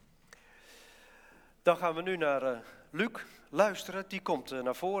Dan gaan we nu naar Luc luisteren. Die komt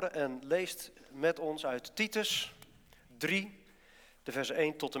naar voren en leest met ons uit Titus 3, de versen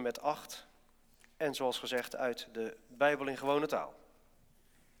 1 tot en met 8. En zoals gezegd uit de Bijbel in gewone taal.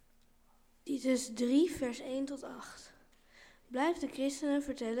 Titus 3, vers 1 tot 8. Blijf de christenen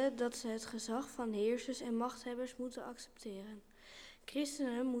vertellen dat ze het gezag van heersers en machthebbers moeten accepteren.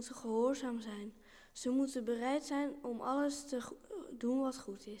 Christenen moeten gehoorzaam zijn. Ze moeten bereid zijn om alles te doen wat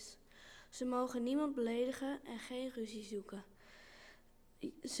goed is. Ze mogen niemand beledigen en geen ruzie zoeken.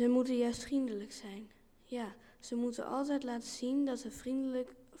 Ze moeten juist vriendelijk zijn. Ja, ze moeten altijd laten zien dat ze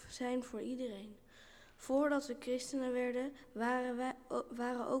vriendelijk zijn voor iedereen. Voordat we christenen werden,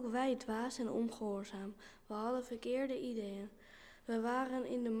 waren ook wij dwaas en ongehoorzaam. We hadden verkeerde ideeën. We waren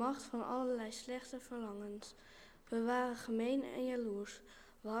in de macht van allerlei slechte verlangens. We waren gemeen en jaloers.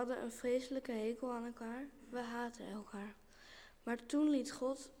 We hadden een vreselijke hekel aan elkaar. We haatten elkaar. Maar toen liet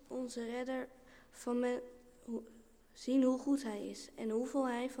God, onze redder, zien hoe goed hij is en hoeveel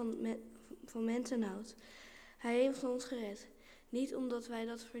hij van mensen houdt. Hij heeft ons gered. Niet omdat wij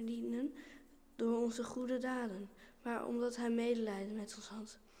dat verdienen door onze goede daden, maar omdat hij medelijden met ons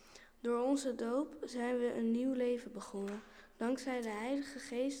had. Door onze doop zijn we een nieuw leven begonnen. Dankzij de Heilige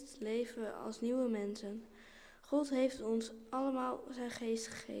Geest leven we als nieuwe mensen. God heeft ons allemaal zijn geest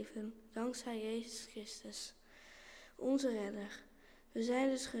gegeven, dankzij Jezus Christus, onze redder. We zijn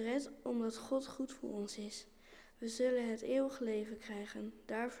dus gered omdat God goed voor ons is. We zullen het eeuwige leven krijgen,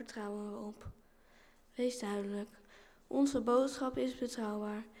 daar vertrouwen we op. Wees duidelijk, onze boodschap is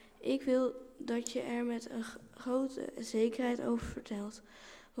betrouwbaar. Ik wil dat je er met een grote zekerheid over vertelt.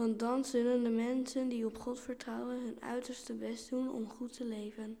 Want dan zullen de mensen die op God vertrouwen hun uiterste best doen om goed te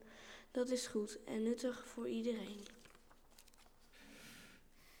leven. Dat is goed en nuttig voor iedereen.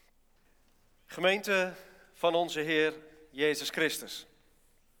 Gemeente van onze Heer Jezus Christus.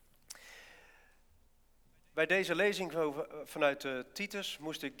 Bij deze lezing vanuit Titus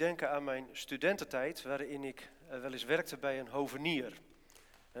moest ik denken aan mijn studententijd, waarin ik wel eens werkte bij een hovenier.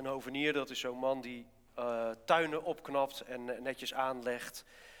 Een hovenier, dat is zo'n man die tuinen opknapt en netjes aanlegt.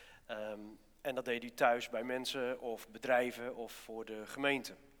 En dat deed hij thuis bij mensen of bedrijven of voor de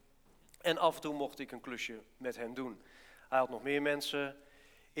gemeente. En af en toe mocht ik een klusje met hem doen. Hij had nog meer mensen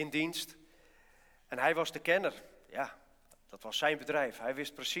in dienst. En hij was de kenner. Ja, dat was zijn bedrijf. Hij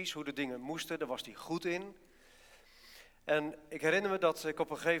wist precies hoe de dingen moesten. Daar was hij goed in. En ik herinner me dat ik op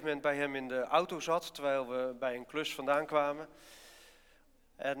een gegeven moment bij hem in de auto zat, terwijl we bij een klus vandaan kwamen.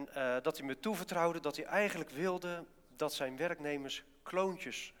 En dat hij me toevertrouwde dat hij eigenlijk wilde dat zijn werknemers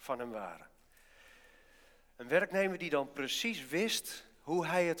kloontjes van hem waren. Een werknemer die dan precies wist hoe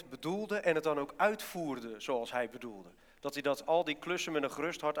hij het bedoelde en het dan ook uitvoerde zoals hij bedoelde. Dat hij al die klussen met een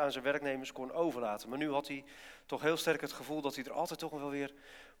gerust hart aan zijn werknemers kon overlaten. Maar nu had hij toch heel sterk het gevoel dat hij er altijd toch wel weer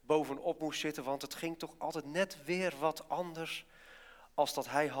bovenop moest zitten. Want het ging toch altijd net weer wat anders als dat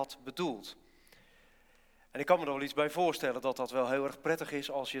hij had bedoeld. En ik kan me er wel iets bij voorstellen dat dat wel heel erg prettig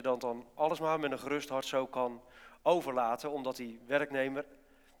is als je dan alles maar met een gerust hart zo kan overlaten. Omdat die werknemer,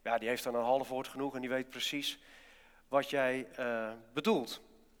 ja, die heeft dan een half woord genoeg en die weet precies wat jij bedoelt.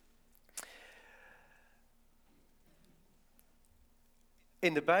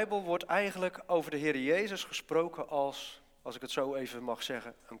 In de Bijbel wordt eigenlijk over de Heer Jezus gesproken als ik het zo even mag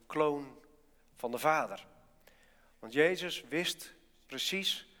zeggen, een kloon van de Vader. Want Jezus wist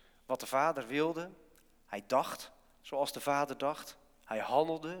precies wat de Vader wilde. Hij dacht zoals de Vader dacht. Hij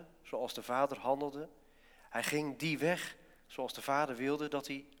handelde zoals de Vader handelde. Hij ging die weg zoals de Vader wilde dat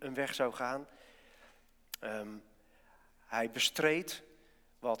hij een weg zou gaan. Hij bestreed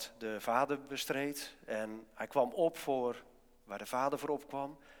wat de Vader bestreed. En hij kwam op voor waar de Vader voor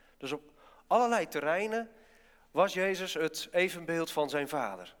opkwam. Dus op allerlei terreinen was Jezus het evenbeeld van zijn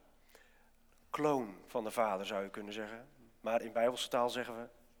Vader. Kloon van de Vader zou je kunnen zeggen. Maar in Bijbelse taal zeggen we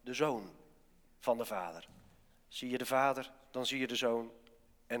de Zoon van de Vader. Zie je de Vader, dan zie je de Zoon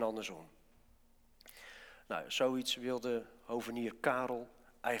en andersom. Nou, zoiets wilde hovenier Karel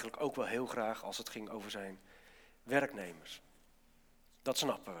eigenlijk ook wel heel graag als het ging over zijn werknemers. Dat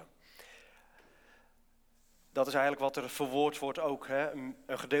snappen we. Dat is eigenlijk wat er verwoord wordt ook. Hè? Een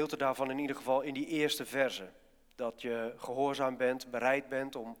gedeelte daarvan in ieder geval in die eerste verse. Dat je gehoorzaam bent, bereid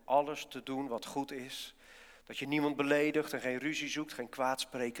bent om alles te doen wat goed is. Dat je niemand beledigt en geen ruzie zoekt, geen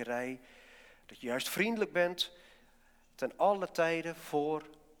kwaadsprekerij. Dat je juist vriendelijk bent ten alle tijden voor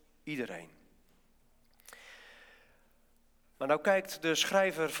iedereen. Maar nou kijkt de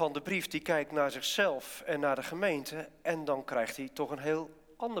schrijver van de brief, die kijkt naar zichzelf en naar de gemeente. En dan krijgt hij toch een heel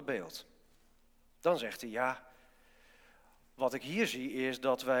ander beeld. Dan zegt hij, ja, wat ik hier zie is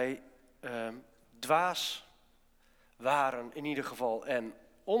dat wij dwaas waren in ieder geval en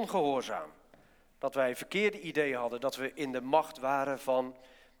ongehoorzaam. Dat wij verkeerde ideeën hadden, dat we in de macht waren van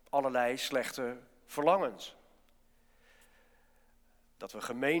allerlei slechte verlangens. Dat we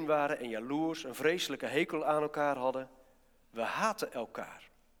gemeen waren en jaloers, een vreselijke hekel aan elkaar hadden. We haten elkaar.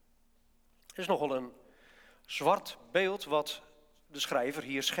 Het is nogal een zwart beeld wat de schrijver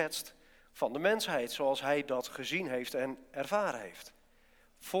hier schetst van de mensheid, zoals hij dat gezien heeft en ervaren heeft.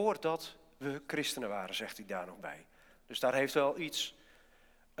 Voordat we christenen waren, zegt hij daar nog bij. Dus daar heeft wel iets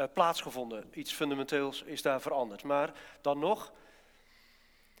plaatsgevonden, iets fundamenteels is daar veranderd. Maar dan nog,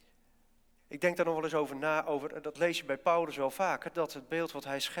 ik denk daar nog wel eens over na, dat lees je bij Paulus wel vaker, dat het beeld wat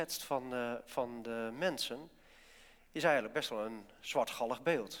hij schetst van de mensen, is eigenlijk best wel een zwartgallig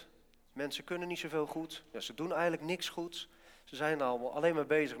beeld. Mensen kunnen niet zoveel goed, ja, ze doen eigenlijk niks goed. Ze zijn allemaal alleen maar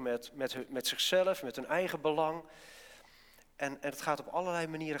bezig met zichzelf, met hun eigen belang. En het gaat op allerlei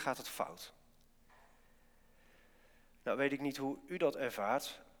manieren fout. Nou weet ik niet hoe u dat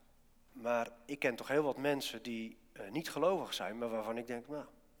ervaart, maar ik ken toch heel wat mensen die niet gelovig zijn, maar waarvan ik denk, nou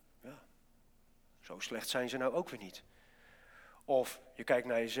ja, zo slecht zijn ze nou ook weer niet. Of je kijkt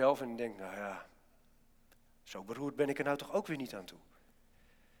naar jezelf en je denkt, nou ja, zo beroerd ben ik er nou toch ook weer niet aan toe.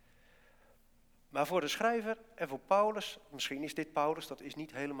 Maar voor de schrijver en voor Paulus, misschien is dit Paulus, dat is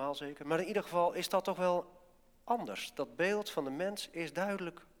niet helemaal zeker, maar in ieder geval is dat toch wel anders. Dat beeld van de mens is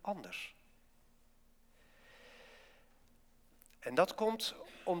duidelijk anders. En dat komt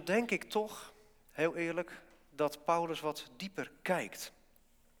om, denk ik toch, heel eerlijk, dat Paulus wat dieper kijkt.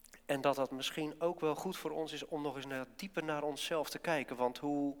 En dat dat misschien ook wel goed voor ons is om nog eens dieper naar onszelf te kijken. Want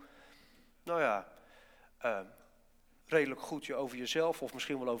hoe, redelijk goed je over jezelf of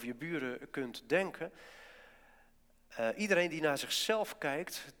misschien wel over je buren kunt denken. Iedereen die naar zichzelf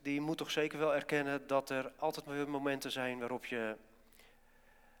kijkt, die moet toch zeker wel erkennen dat er altijd weer momenten zijn waarop je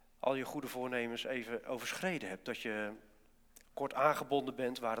al je goede voornemens even overschreden hebt. Dat je kort aangebonden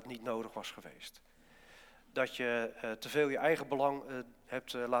bent waar het niet nodig was geweest. Dat je te veel je eigen belang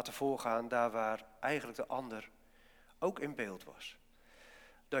hebt laten voorgaan daar waar eigenlijk de ander ook in beeld was.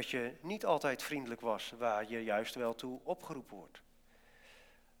 Dat je niet altijd vriendelijk was waar je juist wel toe opgeroepen wordt.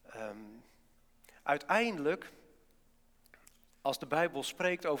 Uiteindelijk, als de Bijbel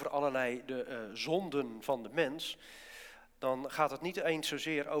spreekt over allerlei zonden van de mens, dan gaat het niet eens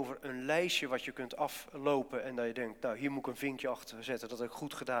zozeer over een lijstje wat je kunt aflopen en dat je denkt, nou hier moet ik een vinkje achter zetten, dat heb ik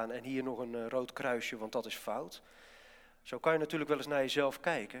goed gedaan en hier nog een rood kruisje, want dat is fout. Zo kan je natuurlijk wel eens naar jezelf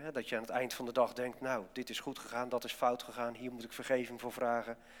kijken, hè, dat je aan het eind van de dag denkt, nou dit is goed gegaan, dat is fout gegaan, hier moet ik vergeving voor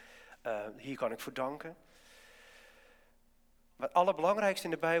vragen, hier kan ik voor danken. Maar het allerbelangrijkste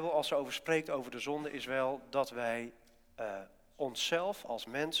in de Bijbel als ze over spreekt over de zonde is wel dat wij onszelf als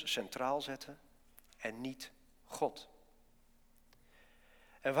mens centraal zetten en niet God.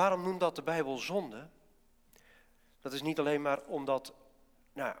 En waarom noemt dat de Bijbel zonde? Dat is niet alleen maar omdat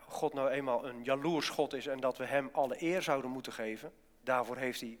God nou eenmaal een jaloers God is en dat we hem alle eer zouden moeten geven. Daarvoor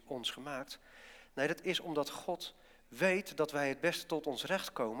heeft hij ons gemaakt. Nee, dat is omdat God weet dat wij het beste tot ons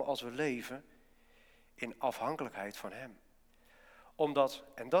recht komen als we leven in afhankelijkheid van hem. Omdat,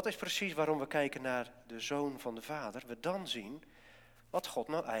 en dat is precies waarom we kijken naar de Zoon van de Vader, we dan zien wat God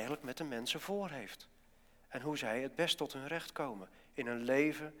nou eigenlijk met de mensen voor heeft. En hoe zij het best tot hun recht komen in een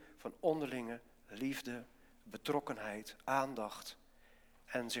leven van onderlinge liefde, betrokkenheid, aandacht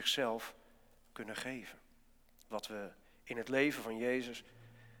en zichzelf kunnen geven. Wat we in het leven van Jezus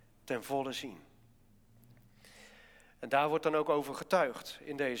ten volle zien. En daar wordt dan ook over getuigd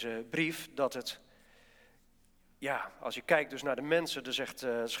in deze brief dat het, als je kijkt dus naar de mensen, dan zegt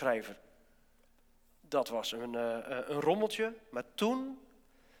de schrijver, dat was een rommeltje, maar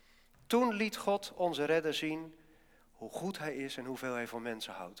toen liet God onze redder zien hoe goed hij is en hoeveel hij van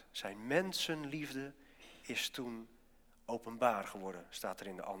mensen houdt. Zijn mensenliefde is toen openbaar geworden, staat er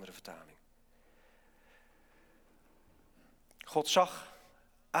in de andere vertaling. God zag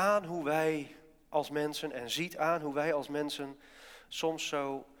aan hoe wij als mensen en ziet aan hoe wij als mensen soms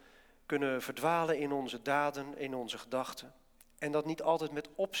zo kunnen verdwalen in onze daden, in onze gedachten. En dat niet altijd met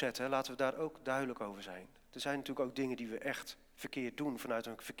opzet, laten we daar ook duidelijk over zijn. Er zijn natuurlijk ook dingen die we echt verkeerd doen vanuit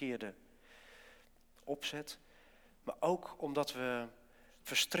een verkeerde opzet. Maar ook omdat we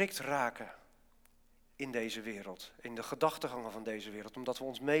verstrikt raken in deze wereld, in de gedachtegangen van deze wereld. Omdat we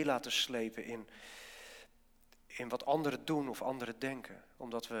ons mee laten slepen in wat anderen doen of anderen denken.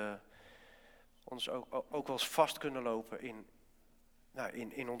 Omdat we ons ook wel eens vast kunnen lopen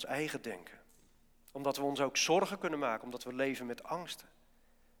in ons eigen denken. Omdat we ons ook zorgen kunnen maken, omdat we leven met angsten.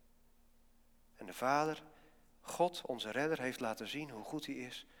 En de Vader, God, onze redder, heeft laten zien hoe goed hij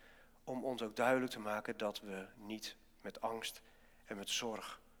is om ons ook duidelijk te maken dat we niet met angst en met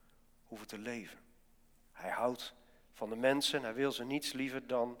zorg hoeven te leven. Hij houdt van de mensen, hij wil ze niets liever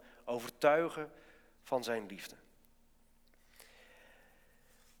dan overtuigen van zijn liefde.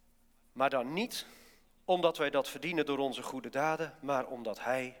 Maar dan niet omdat wij dat verdienen door onze goede daden, maar omdat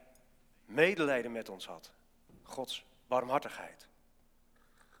hij medelijden met ons had. Gods barmhartigheid.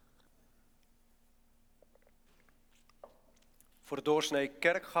 Voor de doorsnee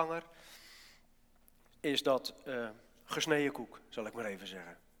kerkganger is dat gesneden koek, zal ik maar even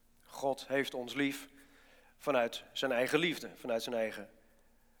zeggen. God heeft ons lief vanuit zijn eigen liefde, vanuit zijn eigen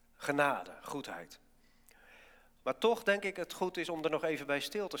genade, goedheid. Maar toch denk ik het goed is om er nog even bij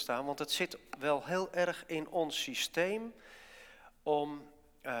stil te staan, want het zit wel heel erg in ons systeem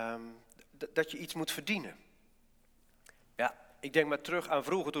dat je iets moet verdienen. Ja, ik denk maar terug aan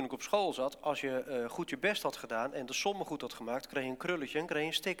vroeger toen ik op school zat. Als je goed je best had gedaan en de sommen goed had gemaakt, kreeg je een krulletje en kreeg je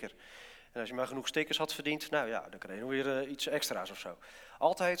een sticker. En als je maar genoeg stickers had verdiend, nou ja, dan kreeg je weer iets extra's of zo.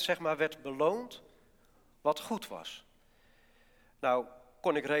 Altijd, zeg maar, werd beloond wat goed was. Nou,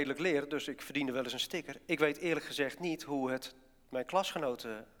 kon ik redelijk leren, dus ik verdiende wel eens een sticker. Ik weet eerlijk gezegd niet hoe het mijn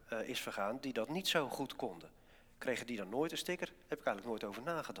klasgenoten is vergaan die dat niet zo goed konden. Kregen die dan nooit een sticker? Daar heb ik eigenlijk nooit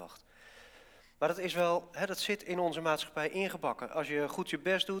over nagedacht. Maar dat is wel, dat zit in onze maatschappij ingebakken. Als je goed je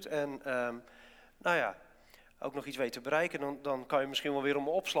best doet en ook nog iets weet te bereiken, dan kan je misschien wel weer om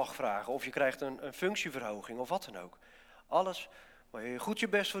een opslag vragen. Of je krijgt een functieverhoging of wat dan ook. Alles waar je goed je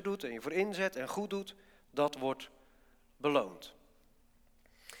best voor doet en je voor inzet en goed doet, dat wordt beloond.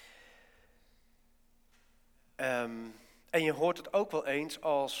 En je hoort het ook wel eens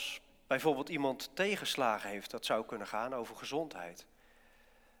als bijvoorbeeld iemand tegenslagen heeft. Dat zou kunnen gaan over gezondheid.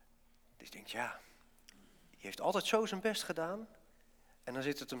 Dus je denkt, ja, die heeft altijd zo zijn best gedaan. En dan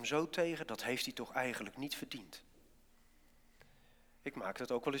zit het hem zo tegen, dat heeft hij toch eigenlijk niet verdiend. Ik maak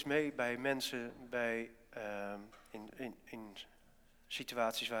dat ook wel eens mee bij mensen in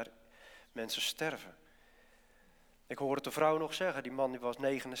situaties waar mensen sterven. Ik hoor het de vrouw nog zeggen, die man die was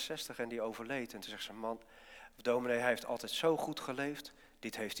 69 en die overleed. En toen zegt ze, man, dominee, hij heeft altijd zo goed geleefd,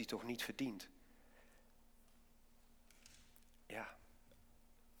 dit heeft hij toch niet verdiend. Ja,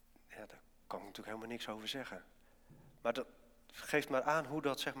 daar kan ik natuurlijk helemaal niks over zeggen. Maar dat geeft maar aan hoe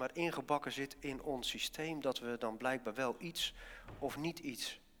dat, zeg maar, ingebakken zit in ons systeem, dat we dan blijkbaar wel iets of niet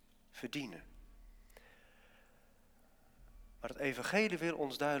iets verdienen. Maar het evangelie wil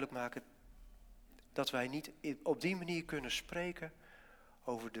ons duidelijk maken dat wij niet op die manier kunnen spreken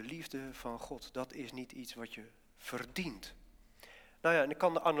over de liefde van God. Dat is niet iets wat je verdient. Nou ja, en ik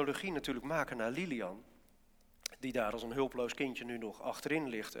kan de analogie natuurlijk maken naar Lilian, die daar als een hulpeloos kindje nu nog achterin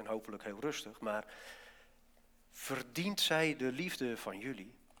ligt en hopelijk heel rustig. Maar verdient zij de liefde van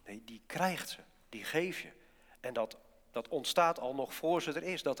jullie? Nee, die krijgt ze, die geef je. En dat ontstaat al nog voor ze er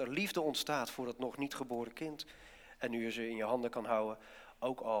is. Dat er liefde ontstaat voor het nog niet geboren kind. En nu je ze in je handen kan houden,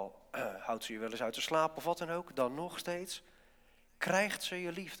 ook al houdt ze je wel eens uit de slaap of wat dan ook, dan nog steeds krijgt ze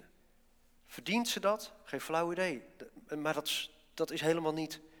je liefde. Verdient ze dat? Geen flauw idee. Maar dat is helemaal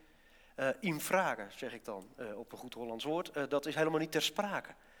niet in vragen, zeg ik dan op een goed Hollands woord. Dat is helemaal niet ter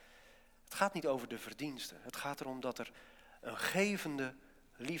sprake. Het gaat niet over de verdiensten. Het gaat erom dat er een gevende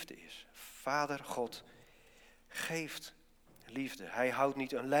liefde is. Vader God geeft liefde. Hij houdt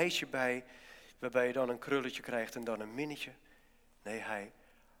niet een lijstje bij waarbij je dan een krulletje krijgt en dan een minnetje. Nee, hij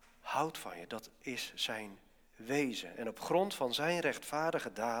houdt van je. Dat is zijn wezen. En op grond van zijn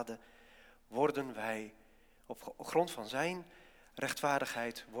rechtvaardige daden worden wij, op grond van zijn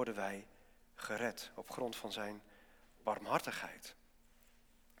rechtvaardigheid worden wij gered. Op grond van zijn barmhartigheid.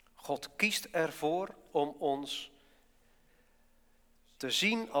 God kiest ervoor om ons te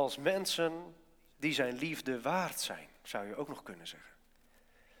zien als mensen die zijn liefde waard zijn, zou je ook nog kunnen zeggen.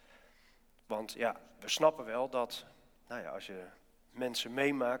 Want ja, we snappen wel dat, als je mensen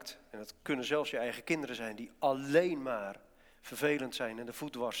meemaakt, en dat kunnen zelfs je eigen kinderen zijn, die alleen maar vervelend zijn en de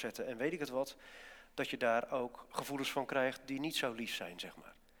voet dwars zetten en weet ik het wat, dat je daar ook gevoelens van krijgt die niet zo lief zijn, zeg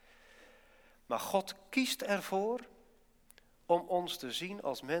maar. Maar God kiest ervoor om ons te zien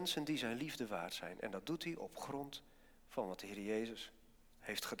als mensen die zijn liefde waard zijn. En dat doet hij op grond van wat de Heer Jezus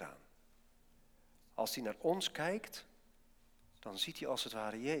heeft gedaan. Als hij naar ons kijkt, dan ziet hij als het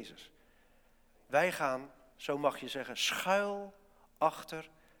ware Jezus. Wij gaan, zo mag je zeggen, schuil achter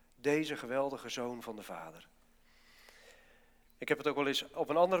deze geweldige Zoon van de Vader. Ik heb het ook wel eens op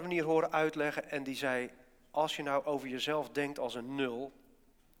een andere manier horen uitleggen en die zei, als je nou over jezelf denkt als een nul,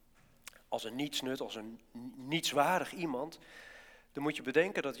 als een nietsnut, als een nietswaardig iemand, dan moet je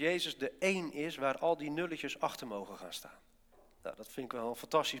bedenken dat Jezus de één is waar al die nulletjes achter mogen gaan staan. Nou, dat vind ik wel een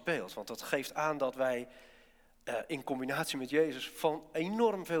fantastisch beeld, want dat geeft aan dat wij in combinatie met Jezus van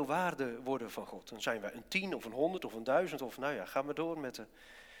enorm veel waarde worden van God. Dan zijn wij een 10 of een 100 of een 1000 of ga maar door met de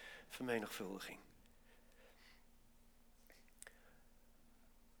vermenigvuldiging.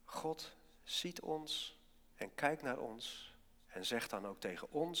 God ziet ons en kijkt naar ons en zegt dan ook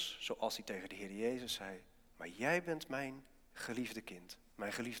tegen ons, zoals hij tegen de Heer Jezus zei, maar jij bent mijn geliefde kind,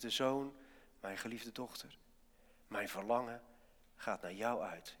 mijn geliefde zoon, mijn geliefde dochter. Mijn verlangen gaat naar jou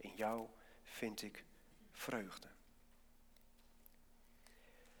uit. In jou vind ik vreugde.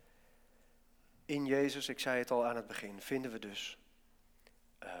 In Jezus, ik zei het al aan het begin, vinden we dus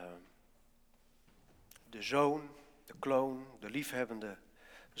de zoon, de kloon, de liefhebbende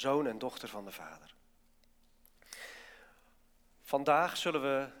zoon en dochter van de Vader. Vandaag zullen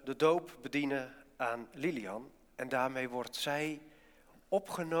we de doop bedienen aan Lilian en daarmee wordt zij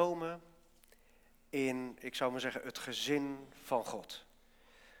opgenomen in, ik zou maar zeggen, het gezin van God.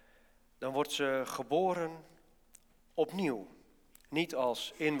 Dan wordt ze geboren opnieuw, niet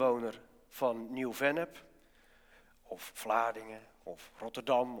als inwoner van Nieuw-Vennep of Vlaardingen of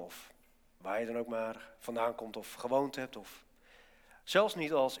Rotterdam of waar je dan ook maar vandaan komt of gewoond hebt. Of zelfs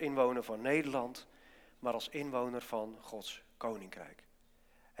niet als inwoner van Nederland, maar als inwoner van Gods koninkrijk.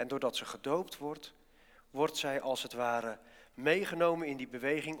 En doordat ze gedoopt wordt, wordt zij als het ware meegenomen in die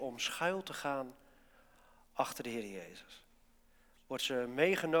beweging om schuil te gaan achter de Heer Jezus. Wordt ze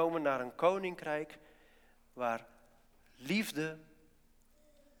meegenomen naar een koninkrijk waar liefde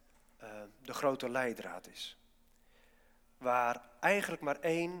de grote leidraad is. Waar eigenlijk maar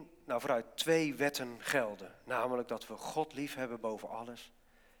vooruit 2 wetten gelden. Namelijk dat we God lief hebben boven alles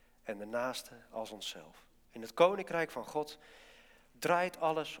en de naaste als onszelf. In het koninkrijk van God draait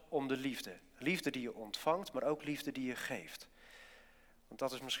alles om de liefde. Liefde die je ontvangt, maar ook liefde die je geeft. Want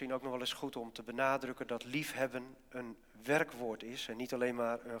dat is misschien ook nog wel eens goed om te benadrukken dat liefhebben een werkwoord is. En niet alleen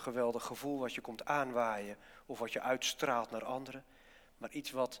maar een geweldig gevoel wat je komt aanwaaien of wat je uitstraalt naar anderen. Maar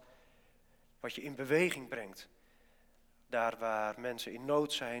iets wat je in beweging brengt. Daar waar mensen in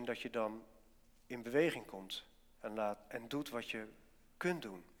nood zijn, dat je dan in beweging komt en doet wat je kunt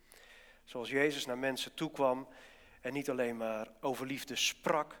doen. Zoals Jezus naar mensen toekwam en niet alleen maar over liefde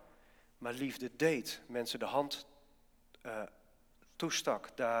sprak, maar liefde deed. Mensen de hand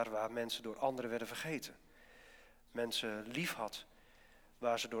toestak, daar waar mensen door anderen werden vergeten. Mensen lief had,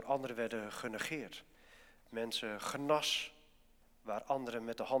 waar ze door anderen werden genegeerd. Mensen genas, waar anderen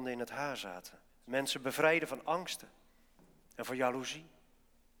met de handen in het haar zaten. Mensen bevrijden van angsten en van jaloezie,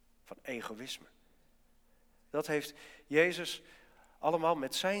 van egoïsme. Dat heeft Jezus allemaal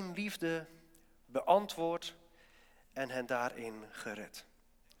met zijn liefde beantwoord en hen daarin gered.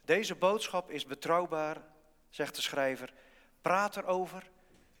 Deze boodschap is betrouwbaar, zegt de schrijver. Praat erover,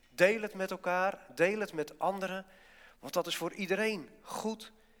 deel het met elkaar, deel het met anderen, want dat is voor iedereen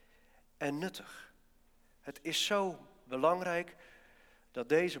goed en nuttig. Het is zo belangrijk dat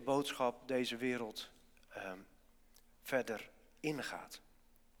deze boodschap deze wereld verder ingaat.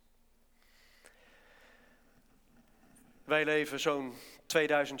 Wij leven zo'n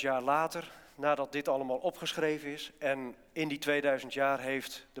 2000 jaar later, nadat dit allemaal opgeschreven is. En in die 2000 jaar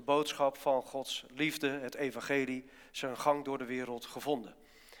heeft de boodschap van Gods liefde, het evangelie, zijn gang door de wereld gevonden.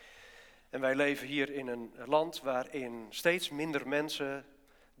 En wij leven hier in een land waarin steeds minder mensen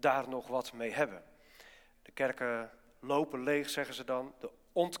daar nog wat mee hebben. De kerken lopen leeg, zeggen ze dan. De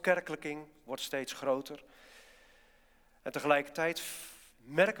ontkerkelijking wordt steeds groter. En tegelijkertijd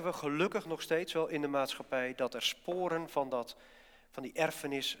merken we gelukkig nog steeds wel in de maatschappij dat er sporen van die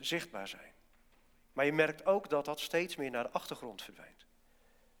erfenis zichtbaar zijn. Maar je merkt ook dat dat steeds meer naar de achtergrond verdwijnt.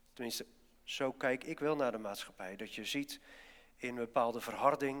 Tenminste, zo kijk ik wel naar de maatschappij. Dat je ziet in een bepaalde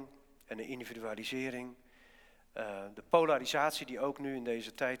verharding en de individualisering. De polarisatie die ook nu in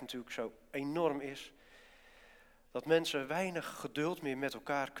deze tijd natuurlijk zo enorm is. Dat mensen weinig geduld meer met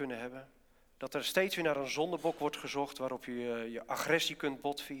elkaar kunnen hebben. Dat er steeds weer naar een zondebok wordt gezocht waarop je je agressie kunt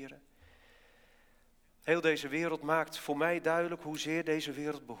botvieren. Heel deze wereld maakt voor mij duidelijk hoezeer deze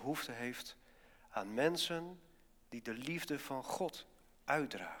wereld behoefte heeft aan mensen die de liefde van God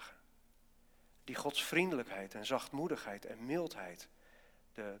uitdragen. Die Gods vriendelijkheid en zachtmoedigheid en mildheid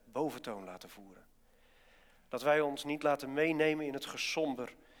de boventoon laten voeren. Dat wij ons niet laten meenemen in het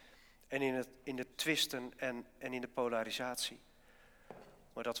gesomber en in de twisten en in de polarisatie.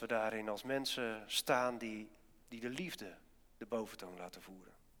 Maar dat we daarin als mensen staan die de liefde de boventoon laten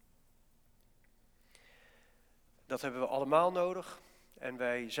voeren. Dat hebben we allemaal nodig. En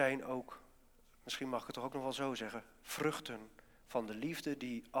wij zijn ook, misschien mag ik het toch ook nog wel zo zeggen, vruchten van de liefde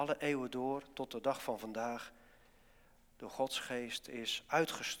die alle eeuwen door tot de dag van vandaag door Gods geest is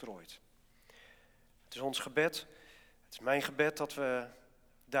uitgestrooid. Het is ons gebed, het is mijn gebed dat we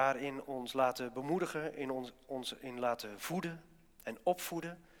daarin ons laten bemoedigen, ons in laten voeden en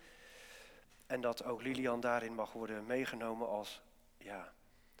opvoeden. En dat ook Lilian daarin mag worden meegenomen als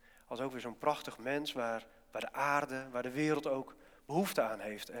ook weer zo'n prachtig mens waar de aarde, waar de wereld ook behoefte aan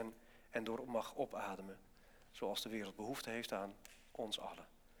heeft. En en door mag opademen, zoals de wereld behoefte heeft aan ons allen.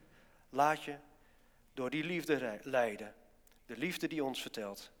 Laat je door die liefde leiden, de liefde die ons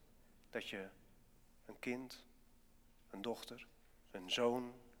vertelt dat je een kind, een dochter, een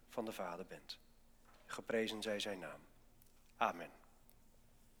zoon van de Vader bent. Geprezen zij zijn naam. Amen.